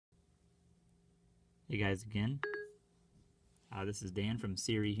Hey guys again. This is Dan from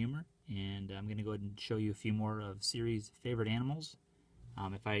Siri Humor, and I'm going to go ahead and show you a few more of Siri's favorite animals.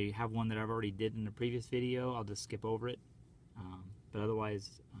 If I have one that I've already did in the previous video, I'll just skip over it. But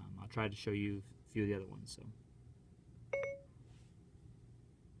otherwise, I'll try to show you a few of the other ones. So,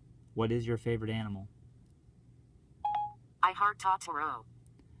 what is your favorite animal? I heart Totoro.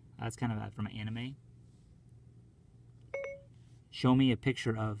 That's kind of from an anime. Show me a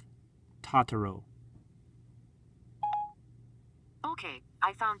picture of Totoro. Okay,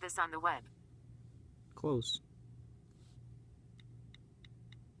 I found this on the web. Close.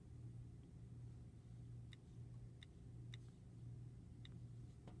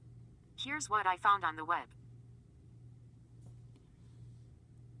 Here's what I found on the web.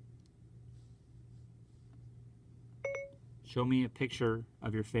 Show me a picture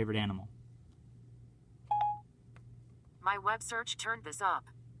of your favorite animal. My web search turned this up.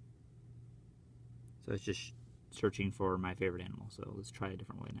 So it's just searching for my favorite animal. So let's try a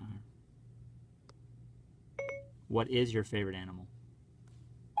different way now here. What is your favorite animal?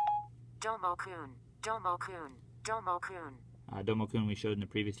 Domo-kun, Domo-kun, Domo-kun. Domo-kun we showed in the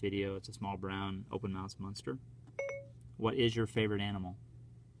previous video. It's a small brown open-mouthed monster. What is your favorite animal?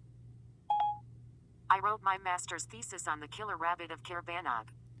 I wrote my master's thesis on the killer rabbit of Karabanog.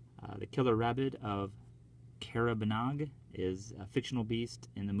 The killer rabbit of Karabanog is a fictional beast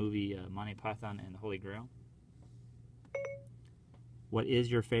in the movie Monty Python and the Holy Grail. What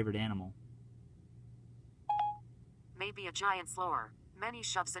is your favorite animal? Maybe a giant slower. Many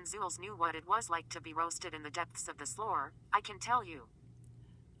chefs and zools knew what it was like to be roasted in the depths of the slower, I can tell you.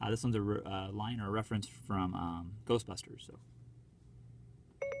 This one's a line or a reference from Ghostbusters. So,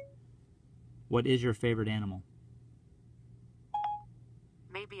 what is your favorite animal?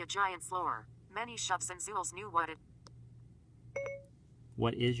 Maybe a giant slower. Many chefs and zools knew what it.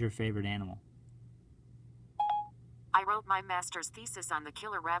 What is your favorite animal? I wrote my master's thesis on the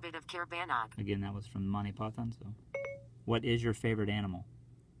killer rabbit of Karabanog. Again, that was from Monty Python. So, what is your favorite animal?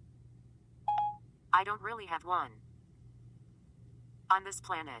 I don't really have one. On this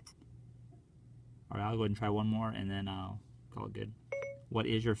planet. All right, I'll go ahead and try one more, and then I'll call it good. What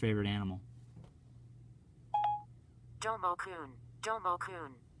is your favorite animal? Domo-kun,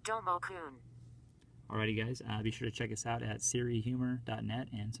 Domo-kun, Domo-kun. Alrighty, guys. Be sure to check us out at SiriHumor.net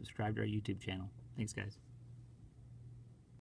and subscribe to our YouTube channel. Thanks, guys.